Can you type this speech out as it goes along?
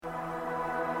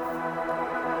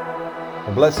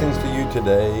Blessings to you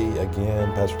today.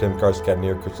 Again, Pastor Tim Karski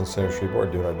near Christian Center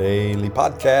Shreveport doing our daily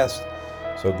podcast.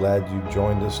 So glad you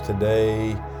joined us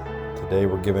today. Today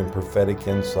we're giving prophetic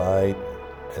insight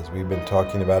as we've been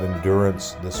talking about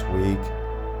endurance this week,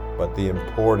 but the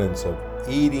importance of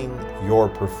eating your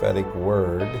prophetic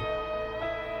word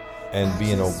and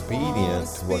being obedient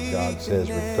to what God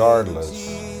says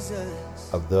regardless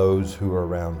of those who are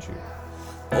around you.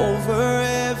 Over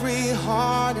every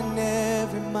heart and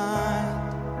every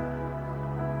mind,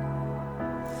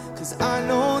 'cause I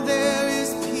know there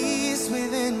is peace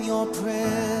within your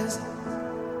presence.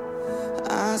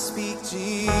 I speak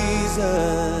Jesus.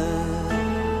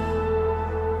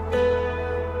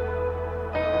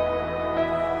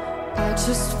 I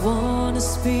just want to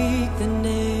speak the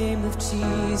name of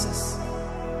Jesus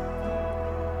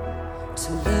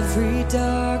till every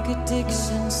dark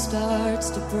addiction starts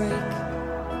to break.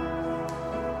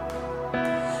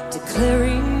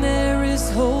 Declaring there is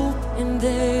hope and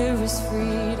there is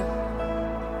freedom.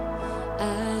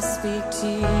 I speak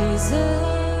Jesus.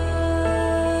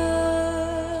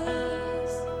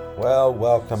 Well,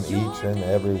 welcome each and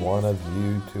every one of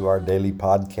you to our daily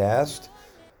podcast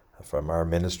from our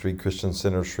ministry, Christian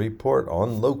Center Shreveport,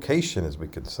 on location, as we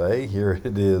could say. Here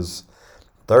it is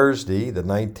Thursday, the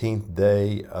 19th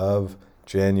day of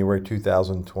January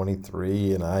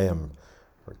 2023, and I am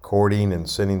recording and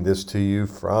sending this to you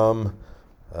from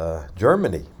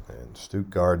Germany, in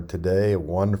Stuttgart today. A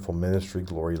wonderful ministry,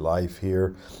 Glory Life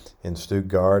here in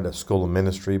Stuttgart, a school of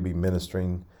ministry, be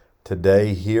ministering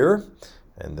today here.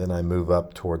 And then I move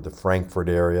up toward the Frankfurt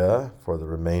area for the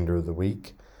remainder of the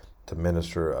week to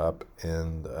minister up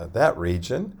in that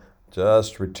region.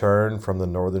 Just returned from the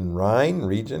Northern Rhine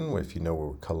region, if you know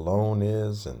where Cologne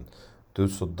is, and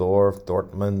Dusseldorf,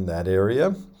 Dortmund, that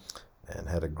area. And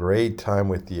had a great time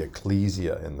with the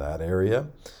ecclesia in that area.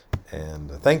 And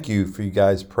thank you for you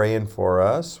guys praying for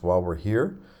us while we're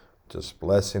here. Just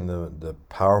blessing the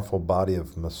powerful body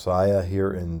of Messiah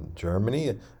here in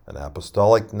Germany, an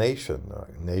apostolic nation, a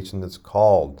nation that's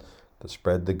called to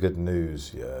spread the good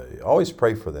news. Always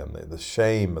pray for them. The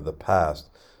shame of the past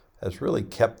has really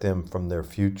kept them from their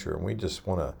future. And we just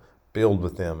want to build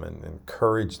with them and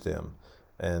encourage them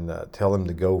and tell them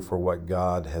to go for what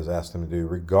God has asked them to do,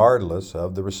 regardless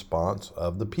of the response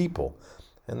of the people.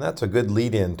 And that's a good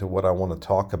lead-in to what I want to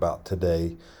talk about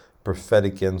today,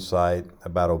 prophetic insight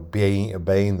about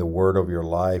obeying the word of your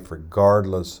life,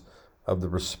 regardless of the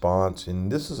response.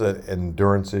 And this is an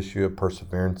endurance issue, a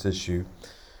perseverance issue,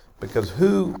 because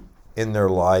who in their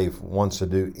life wants to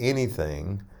do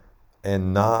anything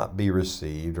and not be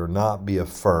received or not be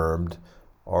affirmed,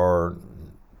 or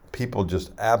people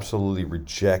just absolutely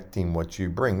rejecting what you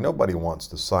bring? Nobody wants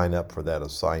to sign up for that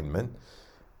assignment.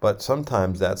 But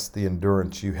sometimes that's the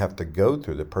endurance you have to go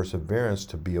through, the perseverance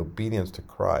to be obedient to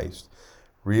Christ,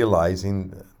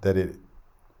 realizing that it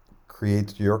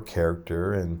creates your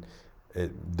character and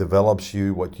it develops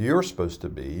you what you're supposed to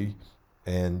be,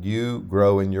 and you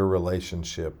grow in your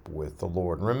relationship with the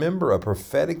Lord. Remember, a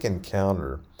prophetic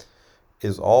encounter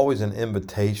is always an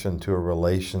invitation to a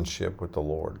relationship with the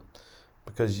Lord,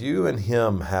 because you and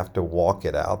Him have to walk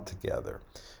it out together.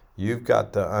 You've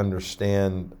got to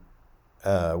understand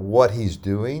what He's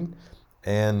doing,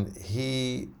 and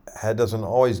He doesn't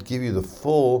always give you the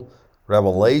full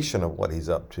revelation of what He's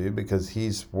up to, because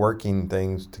He's working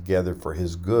things together for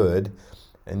His good,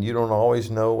 and you don't always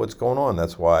know what's going on.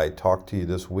 That's why I talked to you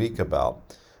this week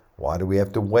about why do we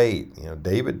have to wait.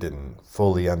 David didn't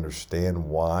fully understand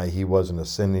why he wasn't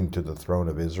ascending to the throne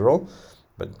of Israel,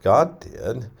 but God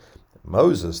did.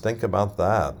 Moses, think about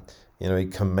that. He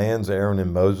commands Aaron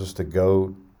and Moses to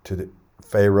go to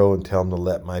Pharaoh and tell him to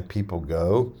let my people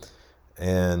go.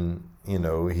 And,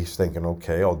 he's thinking,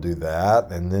 okay, I'll do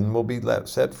that, and then we'll be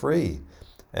set free.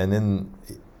 And in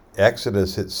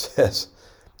Exodus, it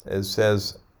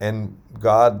says, and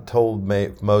God told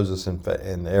Moses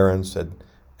and Aaron, said,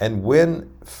 and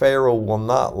when Pharaoh will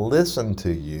not listen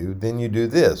to you, then you do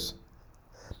this.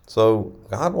 So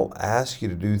God will ask you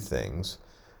to do things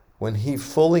when He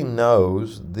fully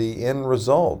knows the end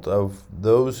result of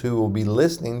those who will be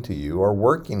listening to you or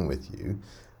working with you,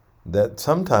 that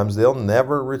sometimes they'll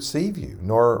never receive you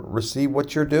nor receive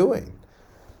what you're doing.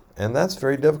 And that's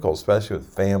very difficult, especially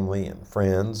with family and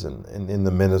friends and in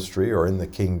the ministry or in the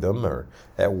kingdom or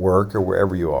at work or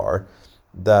wherever you are.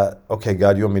 That, okay,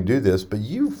 God, you want me to do this, but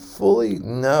you fully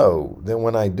know that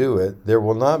when I do it, there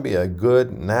will not be a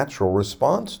good natural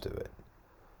response to it.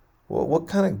 Well, what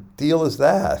kind of deal is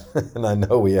that? And I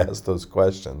know we ask those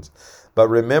questions. But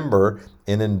remember,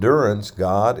 in endurance,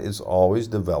 God is always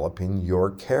developing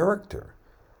your character.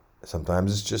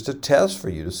 Sometimes it's just a test for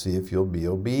you to see if you'll be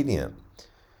obedient.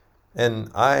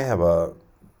 And I have a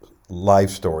life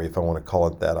story, if I want to call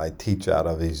it that, I teach out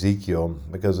of Ezekiel,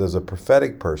 because as a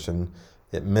prophetic person,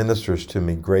 it ministers to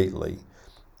me greatly.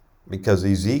 Because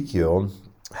Ezekiel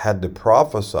had to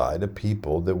prophesy to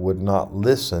people that would not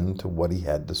listen to what he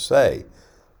had to say.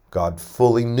 God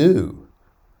fully knew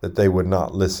that they would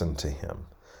not listen to him.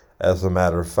 As a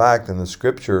matter of fact, in the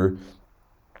scripture,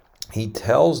 he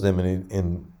tells them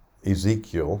in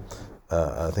Ezekiel,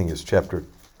 I think it's chapter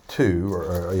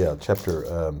 2,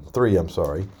 chapter 3, I'm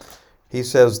sorry. He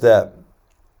says that,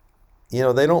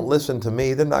 they don't listen to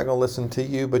me, they're not going to listen to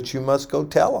you, but you must go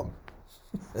tell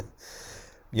them.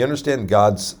 You understand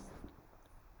God's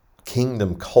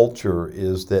kingdom culture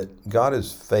is that God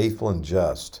is faithful and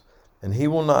just, and he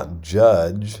will not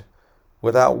judge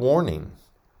without warning.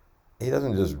 He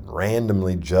doesn't just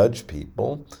randomly judge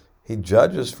people. He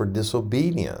judges for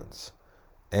disobedience.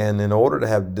 And in order to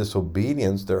have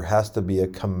disobedience, there has to be a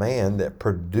command that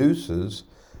produces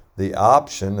the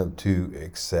option of to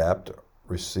accept,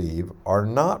 receive, or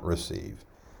not receive.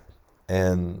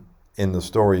 And in the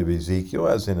story of Ezekiel,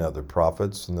 as in other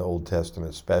prophets in the Old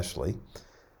Testament especially,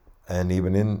 and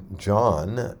even in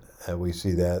John, we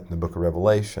see that in the book of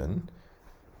Revelation,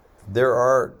 there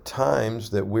are times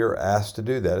that we're asked to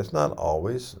do that. It's not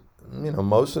always.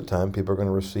 Most of the time people are going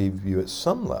to receive you at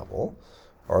some level,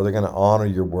 or they're going to honor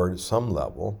your word at some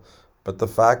level. But the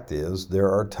fact is,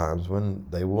 there are times when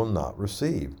they will not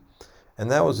receive. And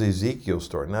that was Ezekiel's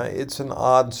story. Now, it's an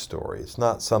odd story. It's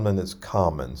not something that's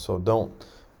common. So don't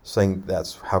think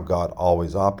that's how God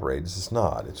always operates. It's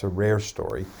not. It's a rare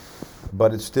story.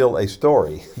 But it's still a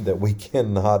story that we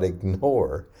cannot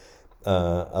ignore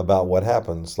about what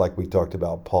happens, like we talked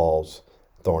about Paul's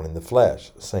thorn in the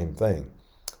flesh. Same thing.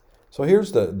 So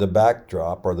here's the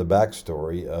backdrop or the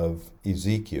backstory of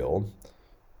Ezekiel.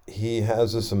 He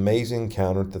has this amazing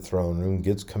encounter at the throne room,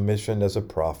 gets commissioned as a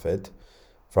prophet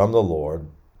from the Lord,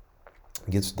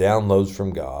 gets downloads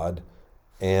from God,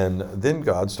 and then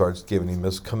God starts giving him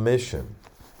this commission,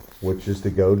 which is to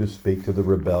go to speak to the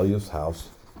rebellious house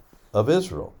of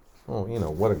Israel. Oh,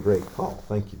 what a great call.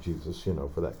 Thank you, Jesus,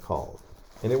 for that call.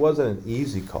 And it wasn't an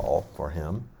easy call for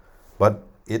him, but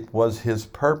it was his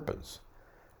purpose.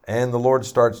 And the Lord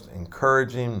starts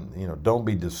encouraging, don't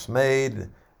be dismayed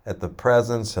at the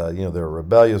presence, they're a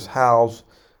rebellious house.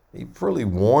 He really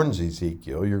warns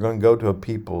Ezekiel, you're going to go to a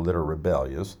people that are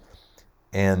rebellious,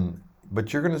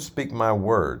 but you're going to speak my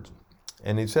words.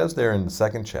 And he says there in the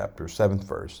 2nd chapter, 7th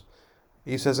verse,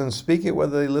 he says, and speak it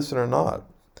whether they listen or not.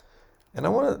 And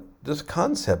this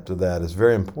concept of that is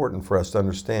very important for us to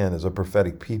understand as a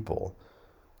prophetic people.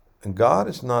 And God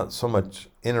is not so much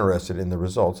interested in the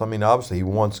results. Obviously he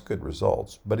wants good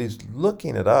results, but he's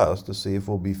looking at us to see if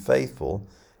we'll be faithful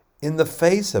in the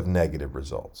face of negative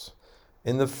results,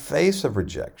 in the face of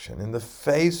rejection, in the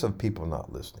face of people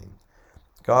not listening.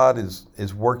 God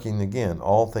is working, again,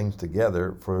 all things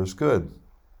together for his good.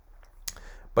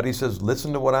 But he says,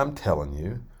 listen to what I'm telling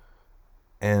you,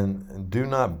 and do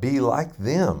not be like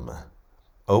them.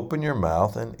 Open your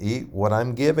mouth and eat what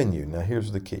I'm giving you. Now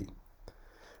here's the key.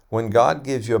 When God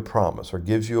gives you a promise or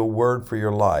gives you a word for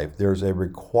your life, there's a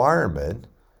requirement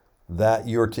that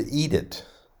you're to eat it.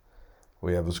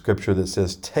 We have a scripture that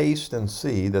says, taste and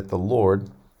see that the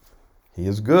Lord, he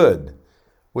is good.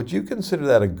 Would you consider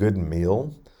that a good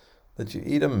meal? That you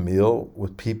eat a meal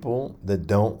with people that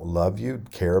don't love you,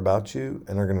 care about you,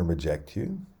 and are going to reject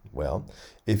you? Well,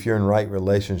 if you're in right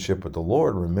relationship with the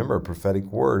Lord, remember, a prophetic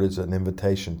word is an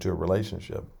invitation to a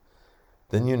relationship.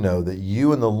 Then you know that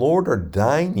you and the Lord are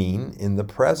dining in the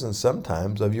presence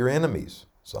sometimes of your enemies.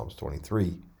 Psalms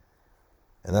 23.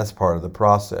 And that's part of the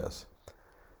process.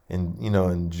 And,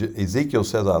 Ezekiel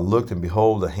says, I looked and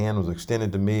behold, a hand was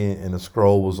extended to me and a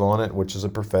scroll was on it, which is a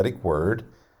prophetic word,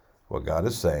 what God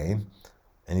is saying.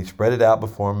 And he spread it out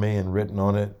before me, and written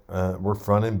on it, were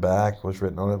front and back, was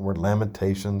written on it were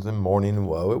lamentations and mourning and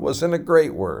woe. It wasn't a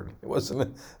great word. It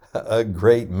wasn't a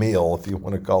great meal, if you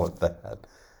want to call it that.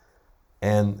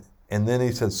 And then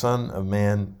he said, Son of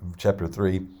man, chapter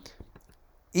 3,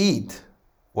 eat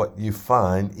what you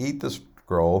find, eat the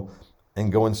scroll,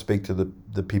 and go and speak to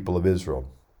the people of Israel.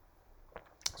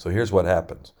 So here's what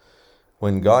happens.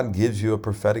 When God gives you a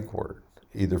prophetic word,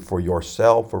 either for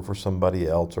yourself or for somebody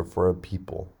else or for a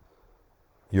people,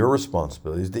 your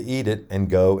responsibility is to eat it and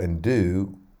go and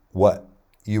do what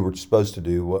you were supposed to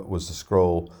do, what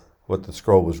the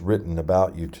scroll was written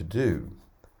about you to do.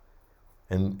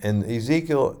 And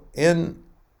Ezekiel, in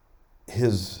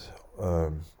his,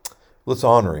 let's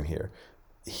honor him here.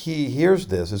 He hears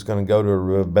this. It's going to go to a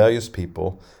rebellious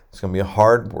people. It's going to be a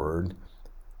hard word.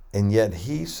 And yet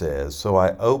he says, so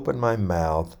I opened my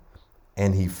mouth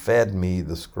and he fed me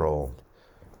the scroll.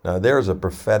 Now there's a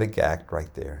prophetic act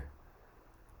right there.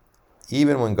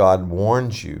 Even when God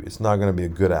warns you, it's not going to be a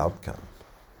good outcome.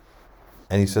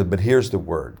 And he said, but here's the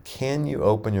word. Can you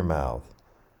open your mouth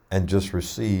and just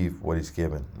receive what he's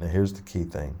given? Now here's the key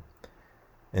thing.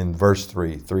 In verse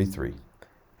 3:3,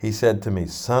 he said to me,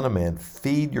 Son of man,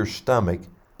 feed your stomach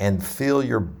and fill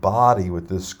your body with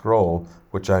this scroll,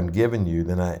 which I'm giving you.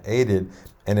 Then I ate it,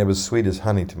 and it was sweet as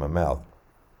honey to my mouth.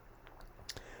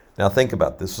 Now think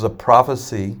about this. This is a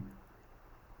prophecy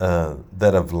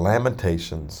that of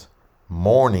lamentations,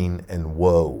 mourning, and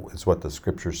woe, is what the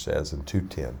scripture says in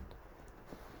 2:10.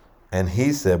 And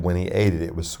he said when he ate it,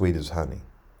 it was sweet as honey.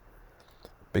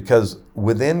 Because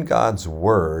within God's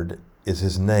word is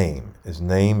his name. His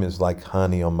name is like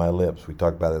honey on my lips. We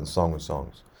talked about it in Song of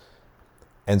Songs.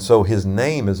 And so his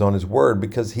name is on his word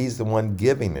because he's the one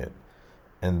giving it.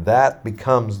 And that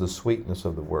becomes the sweetness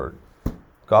of the word.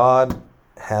 God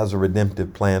has a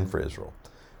redemptive plan for Israel.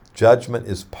 Judgment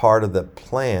is part of the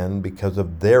plan because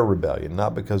of their rebellion,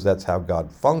 not because that's how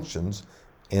God functions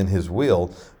in his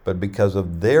will, but because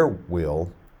of their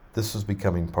will, this is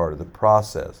becoming part of the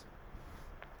process.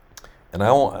 And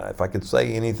if I could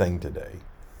say anything today,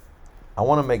 I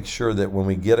want to make sure that when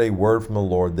we get a word from the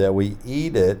Lord, that we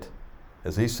eat it,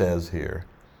 as he says here,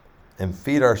 and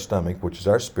feed our stomach, which is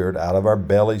our spirit. Out of our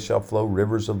belly shall flow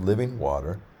rivers of living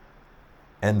water.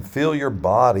 And fill your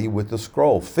body with the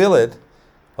scroll. Fill it.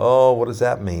 Oh, what does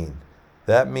that mean?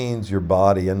 That means your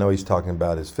body. I know he's talking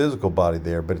about his physical body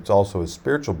there, but it's also his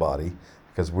spiritual body,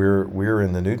 because we're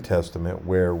in the New Testament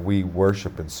where we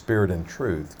worship in spirit and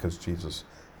truth, because Jesus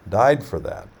died for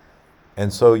that.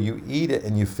 And so you eat it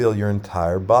and you fill your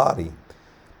entire body.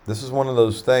 This is one of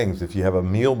those things, if you have a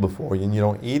meal before you and you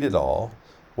don't eat it all,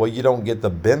 well, you don't get the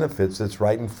benefits that's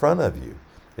right in front of you,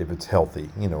 if it's healthy,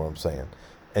 you know what I'm saying.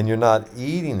 And you're not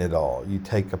eating it all. You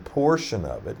take a portion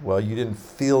of it. Well, you didn't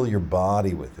fill your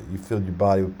body with it. You filled your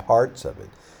body with parts of it.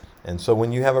 And so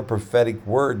when you have a prophetic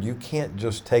word, you can't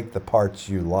just take the parts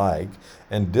you like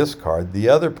and discard the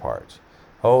other parts.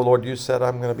 Oh, Lord, you said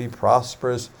I'm going to be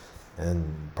prosperous.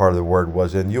 And part of the word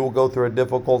was, and you will go through a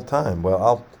difficult time.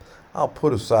 Well, I'll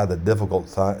put aside the difficult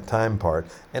time part,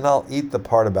 and I'll eat the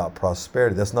part about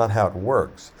prosperity. That's not how it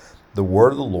works. The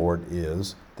word of the Lord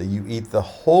is that you eat the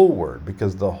whole word,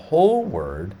 because the whole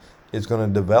word is going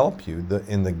to develop you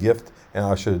in the gift, and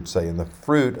I should say in the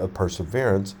fruit of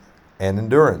perseverance and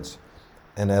endurance.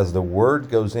 And as the word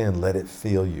goes in, let it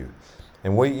fill you.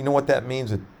 And you know what that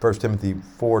means? 1 Timothy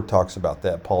 4 talks about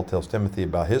that. Paul tells Timothy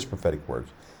about his prophetic words.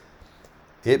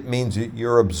 It means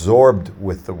you're absorbed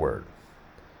with the word.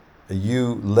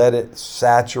 You let it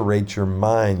saturate your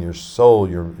mind, your soul,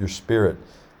 your spirit,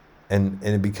 and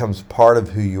it becomes part of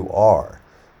who you are.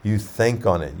 You think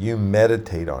on it. You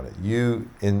meditate on it. You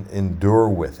endure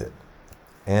with it.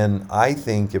 And I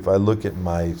think if I look at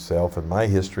myself and my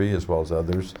history as well as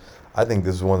others, I think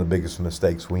this is one of the biggest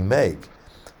mistakes we make.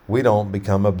 We don't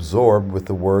become absorbed with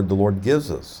the word the Lord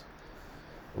gives us.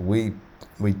 We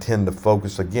tend to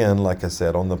focus, again, like I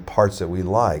said, on the parts that we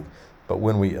like. But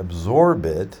when we absorb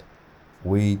it,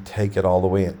 we take it all the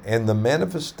way in. And the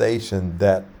manifestation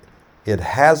that it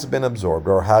has been absorbed,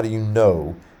 or how do you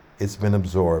know it's been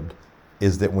absorbed,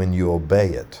 is that when you obey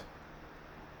it.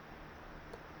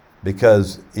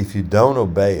 Because if you don't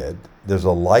obey it, there's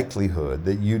a likelihood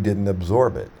that you didn't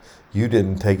absorb it. You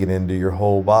didn't take it into your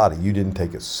whole body. You didn't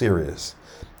take it serious.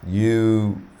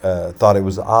 You thought it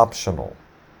was optional,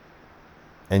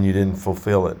 and you didn't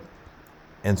fulfill it.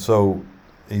 And so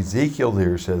Ezekiel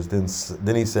here says,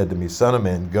 then he said to me, Son of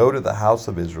man, go to the house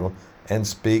of Israel and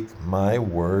speak my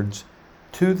words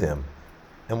to them.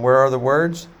 And where are the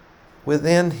words?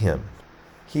 Within him.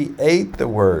 He ate the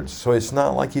words. So it's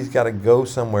not like he's got to go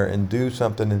somewhere and do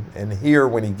something and hear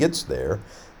when he gets there.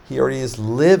 He already is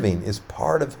living, is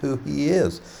part of who he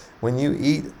is. When you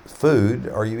eat food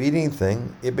or you eat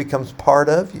anything, it becomes part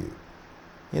of you.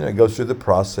 You know, it goes through the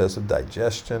process of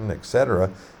digestion,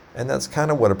 etc. And that's kind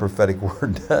of what a prophetic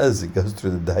word does. It goes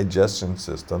through the digestion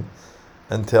system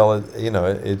until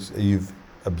you've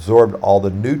absorbed all the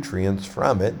nutrients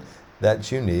from it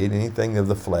that you need. Anything of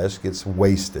the flesh gets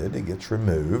wasted, it gets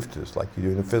removed, just like you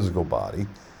do in a physical body.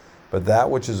 But that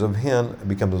which is of him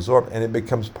becomes absorbed, and it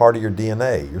becomes part of your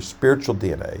DNA, your spiritual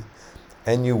DNA,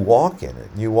 and you walk in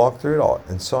it, and you walk through it all.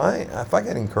 And so if I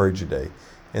can encourage you today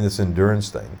in this endurance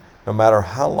thing, no matter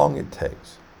how long it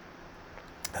takes,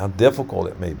 how difficult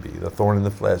it may be, the thorn in the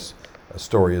flesh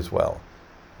story as well,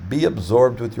 be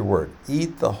absorbed with your word.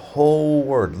 Eat the whole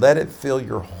word. Let it fill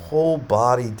your whole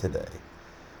body today,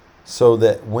 so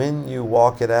that when you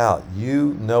walk it out,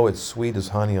 you know it's sweet as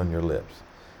honey on your lips.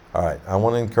 All right, I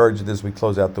want to encourage you as we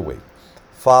close out the week.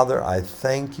 Father, I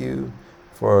thank you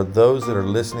for those that are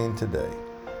listening today,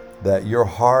 that your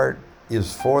heart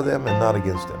is for them and not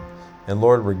against them. And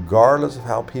Lord, regardless of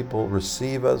how people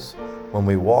receive us, when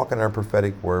we walk in our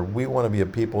prophetic word, we want to be a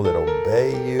people that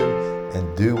obey you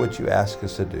and do what you ask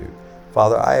us to do.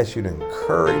 Father, I ask you to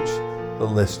encourage the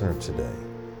listener today,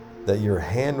 that your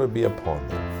hand would be upon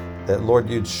them, that, Lord,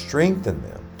 you'd strengthen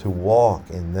them to walk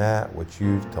in that which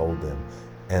you've told them,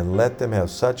 and let them have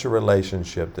such a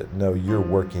relationship that know you're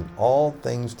working all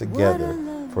things together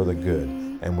for the good.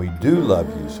 And we do love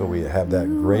you, so we have that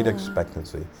great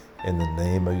expectancy in the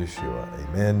name of Yeshua.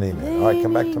 Amen, amen. All right,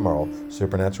 come back tomorrow,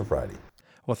 Supernatural Friday.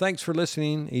 Well, thanks for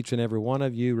listening, each and every one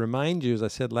of you. Remind you, as I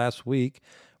said last week,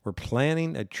 we're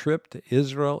planning a trip to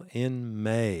Israel in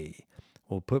May.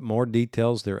 We'll put more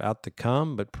details. They're out to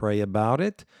come, but pray about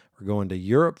it. We're going to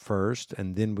Europe first,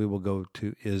 and then we will go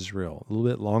to Israel. A little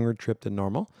bit longer trip than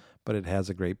normal, but it has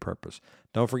a great purpose.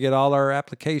 Don't forget all our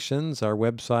applications, our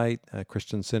website,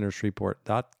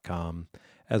 ChristianCentersReport.com,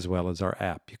 as well as our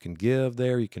app. You can give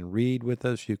there. You can read with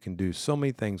us. You can do so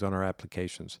many things on our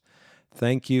applications.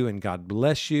 Thank you, and God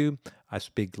bless you. I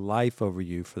speak life over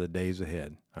you for the days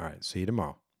ahead. All right, see you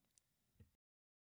tomorrow.